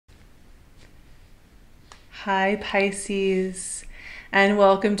Hi Pisces, and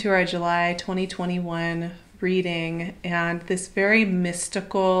welcome to our July 2021 reading and this very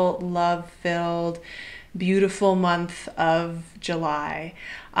mystical, love-filled, beautiful month of July.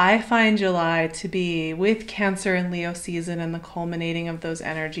 I find July to be, with Cancer and Leo season and the culminating of those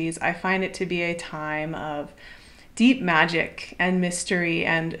energies, I find it to be a time of deep magic and mystery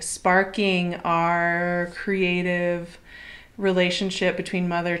and sparking our creative relationship between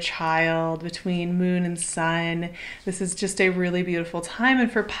mother-child, between moon and sun. This is just a really beautiful time.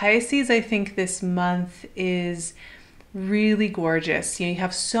 And for Pisces, I think this month is really gorgeous. You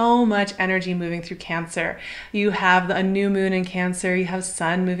have so much energy moving through Cancer. You have a new moon in Cancer, you have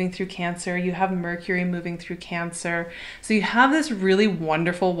Sun moving through Cancer, you have Mercury moving through Cancer. So you have this really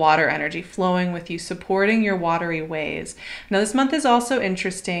wonderful water energy flowing with you, supporting your watery ways. Now this month is also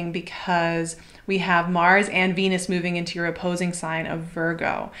interesting because we have Mars and Venus moving into your opposing sign of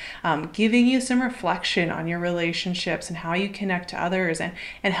Virgo, giving you some reflection on your relationships and how you connect to others, and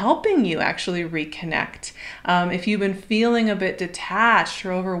helping you actually reconnect. If you've been feeling a bit detached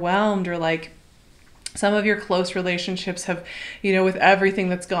or overwhelmed, or like some of your close relationships have, with everything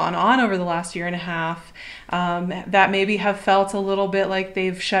that's gone on over the last year and a half, that maybe have felt a little bit like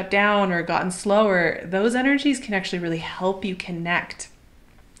they've shut down or gotten slower, those energies can actually really help you connect.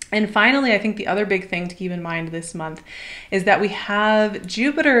 And finally, I think the other big thing to keep in mind this month is that we have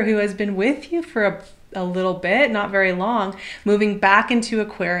Jupiter, who has been with you for a little bit, not very long, moving back into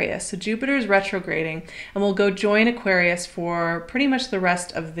Aquarius. So Jupiter is retrograding and will go join Aquarius for pretty much the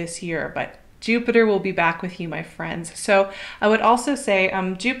rest of this year. But Jupiter will be back with you, my friends. So I would also say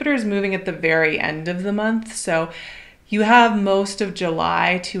Jupiter is moving at the very end of the month. So you have most of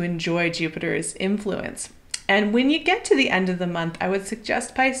July to enjoy Jupiter's influence. And when you get to the end of the month, I would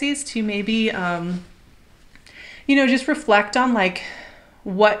suggest, Pisces, to maybe, just reflect on like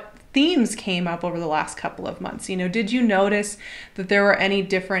what themes came up over the last couple of months. Did you notice that there were any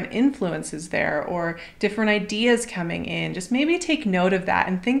different influences there or different ideas coming in? Just maybe take note of that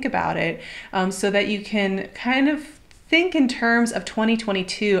and think about it, so that you can kind of think in terms of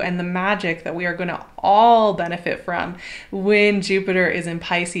 2022 and the magic that we are going to all benefit from when Jupiter is in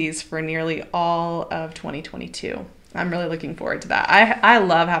Pisces for nearly all of 2022. I'm really looking forward to that. I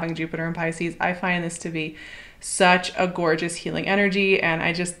love having Jupiter in Pisces. I find this to be such a gorgeous healing energy, and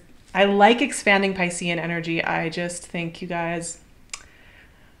I like expanding Piscean energy. I just think, you guys,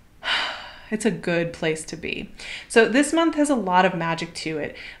 it's a good place to be. So this month has a lot of magic to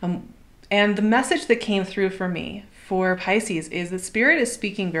it. And the message that came through for me for Pisces is that Spirit is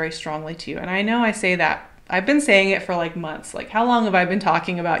speaking very strongly to you. And I know I say that. I've been saying it for like months. Like, how long have I been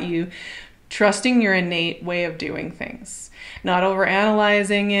talking about you trusting your innate way of doing things? Not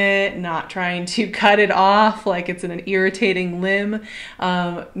overanalyzing it, not trying to cut it off like it's an irritating limb,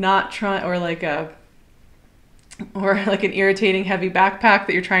 not trying, or like an irritating heavy backpack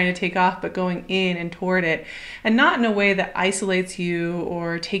that you're trying to take off, but going in and toward it, and not in a way that isolates you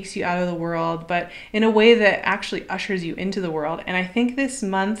or takes you out of the world, but in a way that actually ushers you into the world. And I think this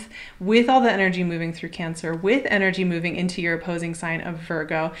month, with all the energy moving through Cancer, with energy moving into your opposing sign of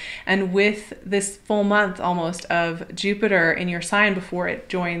Virgo, and with this full month almost of Jupiter in your sign before it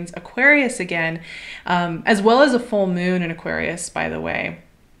joins Aquarius again, as well as a full moon in Aquarius, by the way.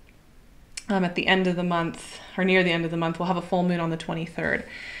 At the end of the month, or near the end of the month, we'll have a full moon on the 23rd.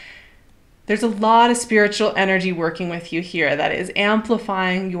 There's a lot of spiritual energy working with you here that is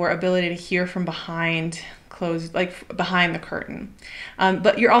amplifying your ability to hear from behind behind the curtain.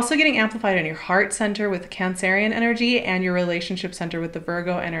 But you're also getting amplified in your heart center with the Cancerian energy and your relationship center with the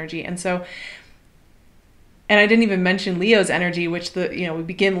Virgo energy. And I didn't even mention Leo's energy, which we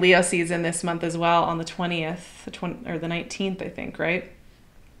begin Leo season this month as well on the 20th, or the 19th, I think, right?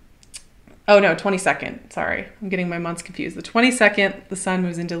 Oh no, 22nd. Sorry, I'm getting my months confused. The 22nd, the sun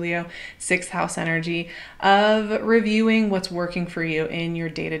moves into Leo, 6th house energy of reviewing what's working for you in your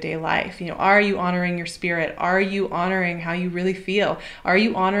day-to-day life. Are you honoring your spirit? Are you honoring how you really feel? Are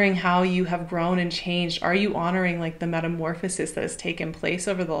you honoring how you have grown and changed? Are you honoring like the metamorphosis that has taken place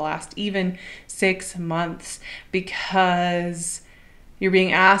over the last even 6 months? Because you're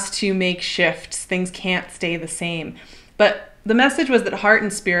being asked to make shifts. Things can't stay the same. But the message was that heart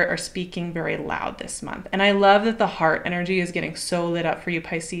and spirit are speaking very loud this month. And I love that the heart energy is getting so lit up for you,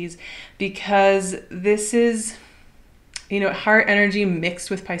 Pisces, because this is, heart energy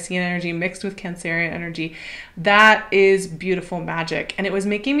mixed with Piscean energy, mixed with Cancerian energy. That is beautiful magic. And it was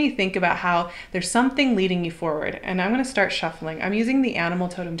making me think about how there's something leading you forward. And I'm going to start shuffling. I'm using the Animal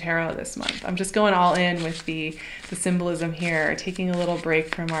Totem Tarot this month. I'm just going all in with the symbolism here, taking a little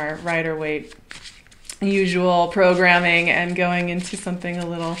break from our Rider-Waite usual programming and going into something a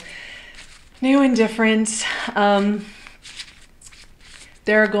little New and different.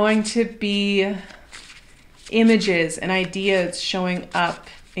 There are going to be images and ideas showing up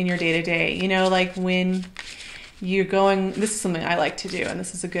in your day-to-day. You know, like when you're going, this is something I like to do, and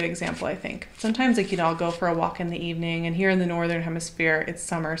this is a good example, I think. Sometimes, like, you know, I'll go for a walk in the evening, and here in the Northern Hemisphere, it's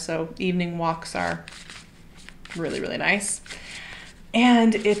summer, so evening walks are really, really nice.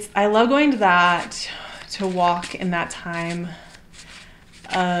 And I love going to that, to walk in that time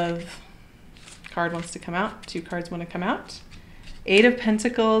of, card wants to come out, 2 cards want to come out. 8 of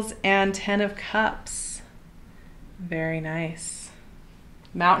Pentacles and 10 of Cups. Very nice.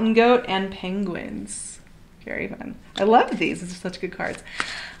 Mountain Goat and Penguins. Very fun. I love these. These are such good cards.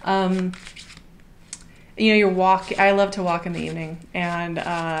 You know, I love to walk in the evening, and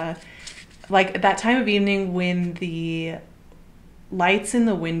like that time of evening when the lights in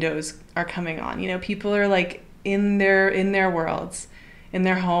the windows are coming on. You know, people are like in their worlds, in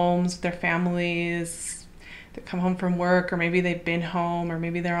their homes, their families. They come home from work, or maybe they've been home, or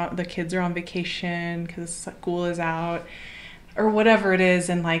maybe the kids are on vacation because school is out, or whatever it is.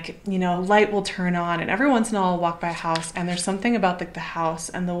 And like, you know, light will turn on, and every once in a while I'll walk by a house, and there's something about like the house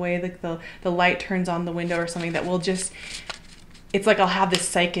and the way like the light turns on the window or something that will just, it's like I'll have this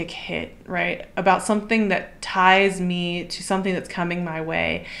psychic hit, right? About something that ties me to something that's coming my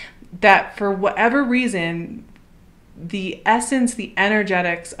way, that for whatever reason, the essence, the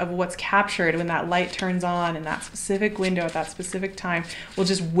energetics of what's captured when that light turns on in that specific window at that specific time will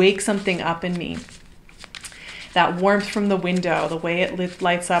just wake something up in me. That warmth from the window, the way it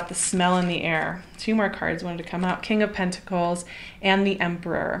lights up, the smell in the air. 2 more cards wanted to come out. King of Pentacles and the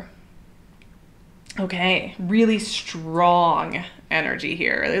Emperor. Okay, really strong energy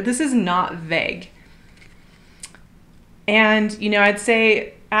here. This is not vague. And, you know, I'd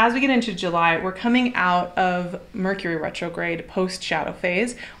say as we get into July, we're coming out of Mercury retrograde, post-shadow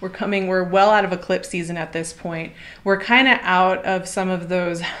phase. We're well out of eclipse season at this point. We're kind of out of some of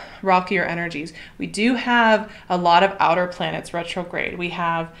those rockier energies. We do have a lot of outer planets retrograde. We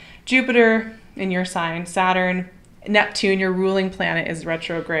have Jupiter in your sign, Saturn, Neptune, your ruling planet, is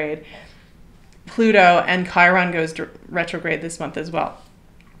retrograde. Pluto and Chiron goes retrograde this month as well.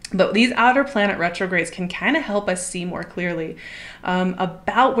 But these outer planet retrogrades can kind of help us see more clearly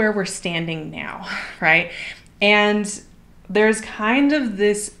about where we're standing now, right? And there's kind of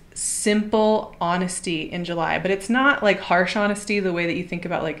this simple honesty in July, but it's not like harsh honesty the way that you think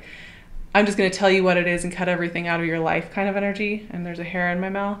about, like, I'm just going to tell you what it is and cut everything out of your life kind of energy. And there's a hair in my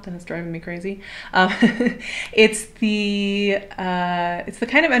mouth and it's driving me crazy. It's the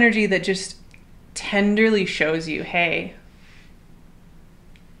kind of energy that just tenderly shows you, hey,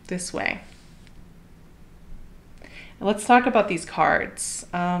 this way. Let's talk about these cards.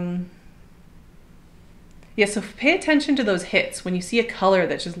 Yeah, so pay attention to those hits when you see a color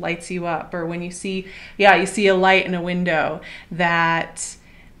that just lights you up, or when you see, you see a light in a window that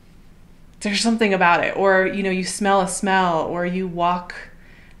there's something about it, or, you know, you smell a smell, or you walk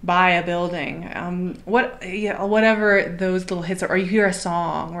by a building, whatever those little hits are, or you hear a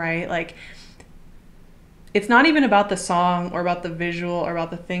song, right? Like, it's not even about the song or about the visual or about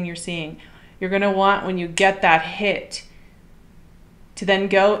the thing you're seeing. You're going to want, when you get that hit, to then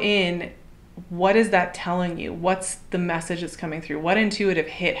go in, what is that telling you? What's the message that's coming through? What intuitive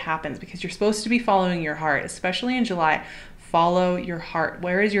hit happens? Because you're supposed to be following your heart, especially in July. Follow your heart.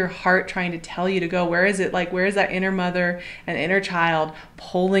 Where is your heart trying to tell you to go? Where is it, like, where is that inner mother and inner child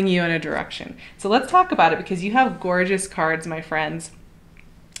pulling you in a direction? So let's talk about it, because you have gorgeous cards, my friends.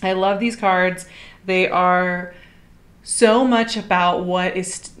 I love these cards. They are so much about what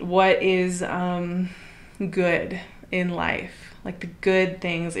is good in life, like the good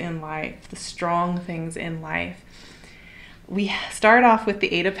things in life, the strong things in life. We start off with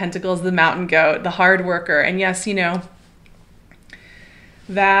the 8 of Pentacles, the Mountain Goat, the hard worker. And yes, you know,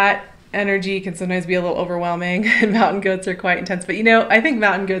 that energy can sometimes be a little overwhelming, and mountain goats are quite intense. But, you know, I think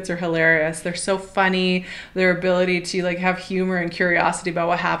mountain goats are hilarious. They're so funny. Their ability to, like, have humor and curiosity about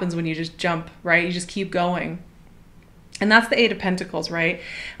what happens when you just jump, right? You just keep going. And that's the 8 of Pentacles, right?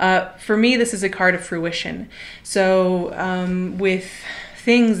 For me, this is a card of fruition. So with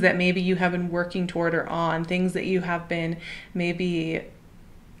things that maybe you have been working toward or on, things that you have been maybe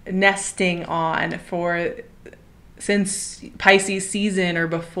nesting on since Pisces season or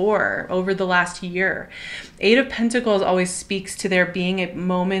before, over the last year. 8 of Pentacles always speaks to there being a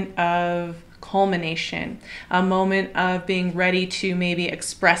moment of culmination, a moment of being ready to maybe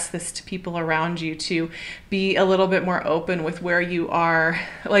express this to people around you, to be a little bit more open with where you are,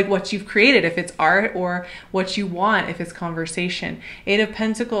 like what you've created, if it's art, or what you want, if it's conversation. 8 of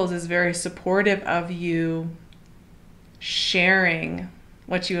Pentacles is very supportive of you sharing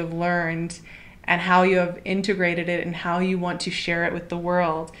what you have learned, and how you have integrated it and how you want to share it with the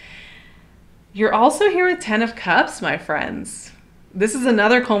world. You're also here with 10 of Cups, my friends. This is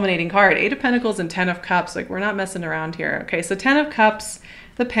another culminating card. 8 of Pentacles and 10 of Cups. Like, we're not messing around here. Okay, so 10 of Cups,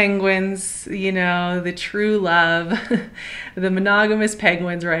 the penguins, you know, the true love, the monogamous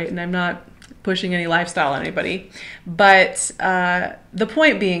penguins, right? And I'm not pushing any lifestyle on anybody. But the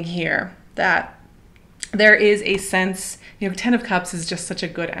point being here that there is a sense, you know, 10 of Cups is just such a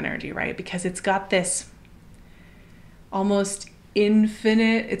good energy, right? Because it's got this almost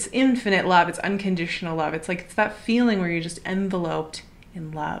infinite, it's infinite love, it's unconditional love. It's like, it's that feeling where you're just enveloped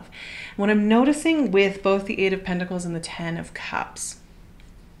in love. What I'm noticing with both the 8 of Pentacles and the 10 of Cups,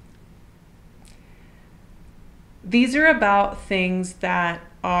 these are about things that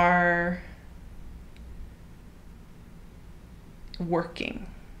are working.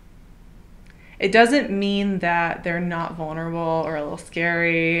 It doesn't mean that they're not vulnerable or a little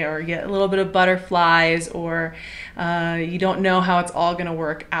scary or get a little bit of butterflies or you don't know how it's all going to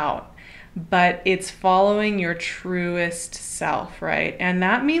work out. But it's following your truest self, right? And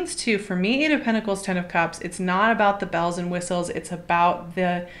that means too, for me, 8 of Pentacles, 10 of Cups, it's not about the bells and whistles. It's about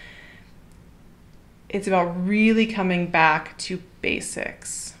really coming back to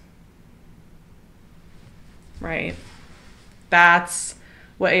basics, right? That's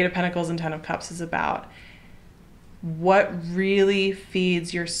what 8 of Pentacles and 10 of Cups is about. What really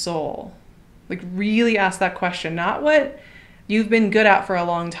feeds your soul? Like, really ask that question. Not what you've been good at for a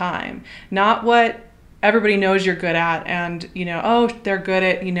long time. Not what everybody knows you're good at and, you know, oh, they're good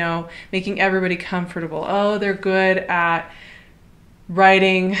at, you know, making everybody comfortable. Oh, they're good at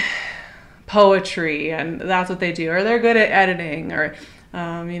writing poetry and that's what they do. Or they're good at editing or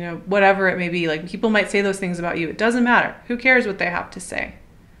you know, whatever it may be. Like, people might say those things about you. It doesn't matter. Who cares what they have to say?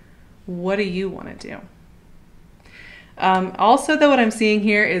 What do you want to do? Also, though, what I'm seeing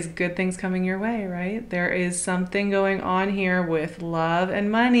here is good things coming your way, right? There is something going on here with love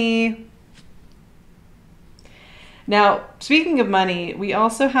and money. Now, speaking of money, we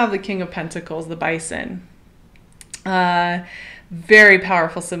also have the King of Pentacles, the bison. Very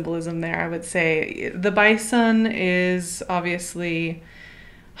powerful symbolism there, I would say. The bison is obviously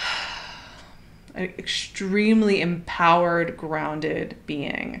an extremely empowered, grounded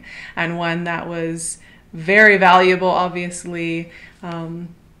being, and one that was very valuable, obviously,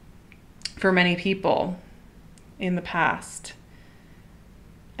 for many people in the past.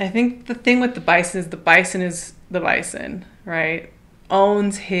 I think the thing with the bison is the bison, right?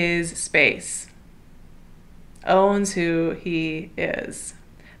 Owns his space, owns who he is.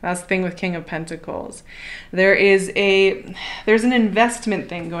 That's the thing with King of Pentacles. There's an investment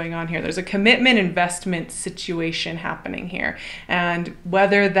thing going on here. There's a commitment investment situation happening here. And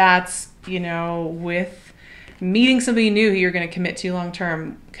whether that's, you know, with meeting somebody new who you're going to commit to long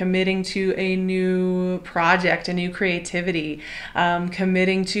term, committing to a new project, a new creativity,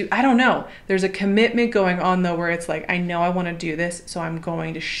 committing to, I don't know. There's a commitment going on though where it's like, I know I want to do this, so I'm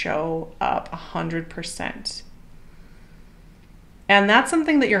going to show up 100%. And that's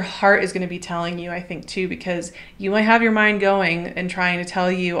something that your heart is going to be telling you, I think, too, because you might have your mind going and trying to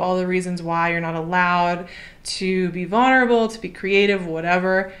tell you all the reasons why you're not allowed to be vulnerable, to be creative,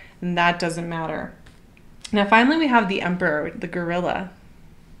 whatever, and that doesn't matter. Now, finally, we have the Emperor, the gorilla.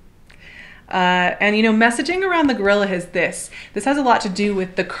 And, you know, messaging around the gorilla is this. This has a lot to do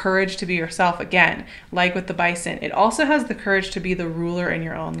with the courage to be yourself, again, like with the bison. It also has the courage to be the ruler in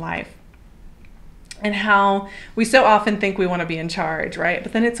your own life. And how we so often think we want to be in charge, right?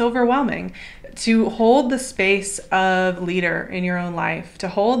 But then it's overwhelming to hold the space of leader in your own life, to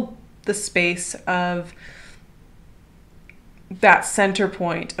hold the space of that center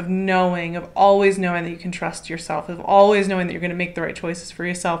point of knowing, of always knowing that you can trust yourself, of always knowing that you're going to make the right choices for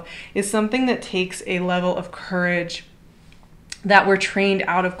yourself, is something that takes a level of courage that we're trained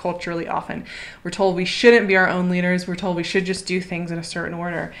out of culturally often. We're told we shouldn't be our own leaders. We're told we should just do things in a certain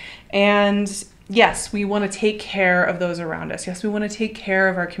order. And yes, we want to take care of those around us. Yes, we want to take care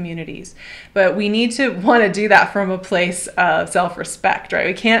of our communities, but we need to want to do that from a place of self-respect, right?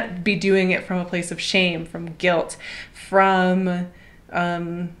 We can't be doing it from a place of shame, from guilt, from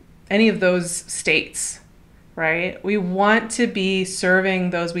any of those states, right? We want to be serving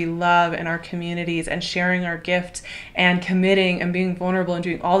those we love in our communities and sharing our gift and committing and being vulnerable and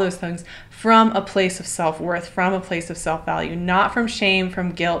doing all those things from a place of self-worth, from a place of self-value, not from shame,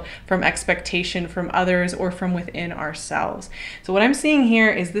 from guilt, from expectation from others, or from within ourselves. So what I'm seeing here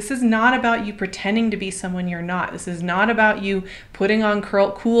is this is not about you pretending to be someone you're not. This is not about you putting on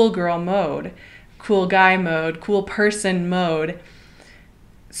cool girl mode, cool guy mode, cool person mode.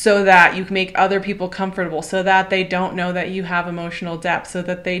 so that you can make other people comfortable, so that they don't know that you have emotional depth, so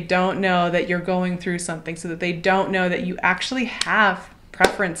that they don't know that you're going through something, so that they don't know that you actually have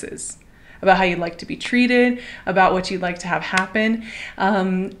preferences about how you'd like to be treated, about what you'd like to have happen.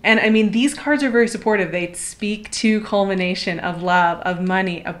 And I mean, these cards are very supportive. They speak to culmination of love, of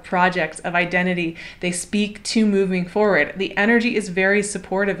money, of projects, of identity. They speak to moving forward. The energy is very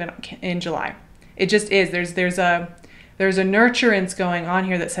supportive in July. It just is. There's a nurturance going on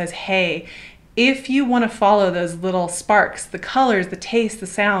here that says, hey, if you want to follow those little sparks, the colors, the taste, the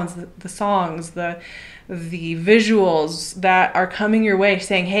sounds, the songs, the visuals that are coming your way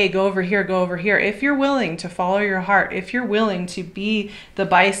saying, hey, go over here, go over here. If you're willing to follow your heart, if you're willing to be the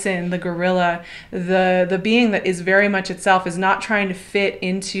bison, the gorilla, the being that is very much itself, is not trying to fit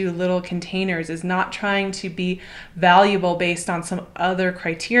into little containers, is not trying to be valuable based on some other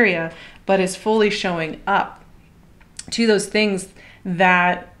criteria, but is fully showing up to those things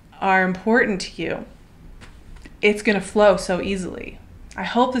that are important to you, it's going to flow so easily. I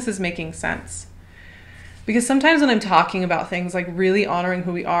hope this is making sense. Because sometimes when I'm talking about things like really honoring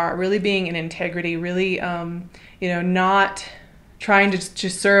who we are, really being in integrity, really, not trying to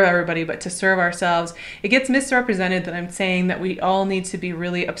serve everybody, but to serve ourselves, it gets misrepresented that I'm saying that we all need to be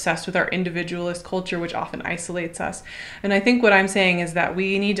really obsessed with our individualist culture, which often isolates us. And I think what I'm saying is that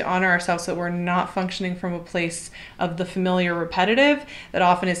we need to honor ourselves so that we're not functioning from a place of the familiar repetitive that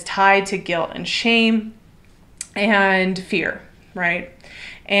often is tied to guilt and shame and fear, right?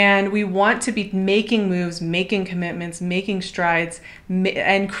 And we want to be making moves, making commitments, making strides,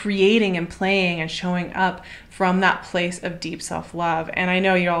 and creating and playing and showing up from that place of deep self-love. And I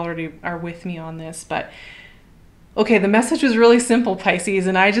know you already are with me on this, but okay, the message was really simple, Pisces,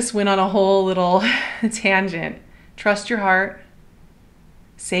 and I just went on a whole little tangent. Trust your heart.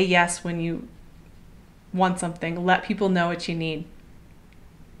 Say yes when you want something. Let people know what you need.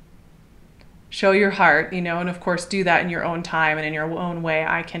 Show your heart, and of course do that in your own time and in your own way.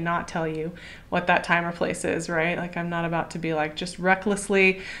 I cannot tell you what that time or place is, right? Like, I'm not about to be like, just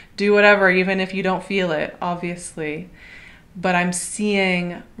recklessly do whatever, even if you don't feel it, obviously. But I'm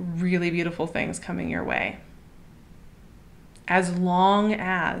seeing really beautiful things coming your way. As long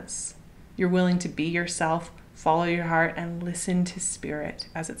as you're willing to be yourself, follow your heart, and listen to spirit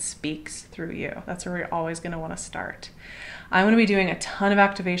as it speaks through you. That's where we're always going to want to start. I'm going to be doing a ton of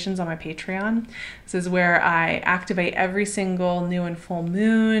activations on my Patreon. This is where I activate every single new and full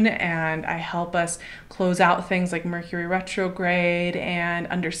moon, and I help us close out things like Mercury retrograde and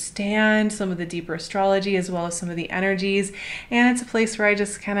understand some of the deeper astrology as well as some of the energies. And it's a place where I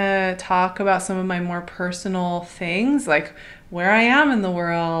just kind of talk about some of my more personal things, like where I am in the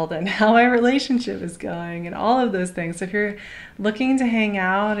world and how my relationship is going and all of those things. So if you're looking to hang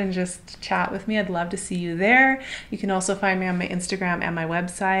out and just chat with me, I'd love to see you there. You can also find me on my Instagram and my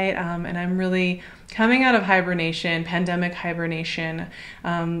website. And I'm really coming out of hibernation, pandemic hibernation.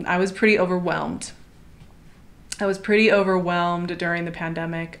 I was pretty overwhelmed. During the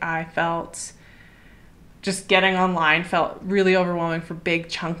pandemic. I felt just getting online felt really overwhelming for big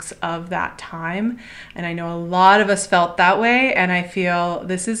chunks of that time. And I know a lot of us felt that way. And I feel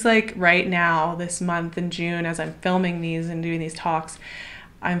this is like right now, this month in June, as I'm filming these and doing these talks,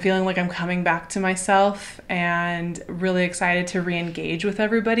 I'm feeling like I'm coming back to myself and really excited to re-engage with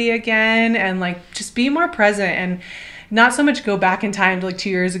everybody again and like just be more present and not so much go back in time to like 2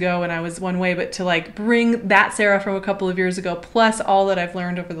 years ago when I was one way, but to like bring that Sarah from a couple of years ago, plus all that I've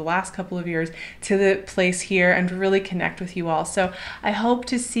learned over the last couple of years, to the place here and to really connect with you all. So I hope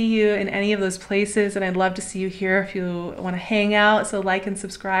to see you in any of those places, and I'd love to see you here if you want to hang out. So like and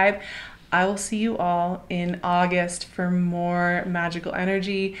subscribe. I will see you all in August for more magical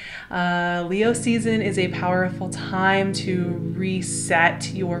energy. Leo season is a powerful time to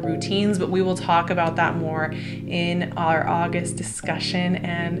reset your routines, but we will talk about that more in our August discussion.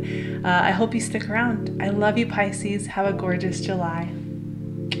 And I hope you stick around. I love you, Pisces. Have a gorgeous July.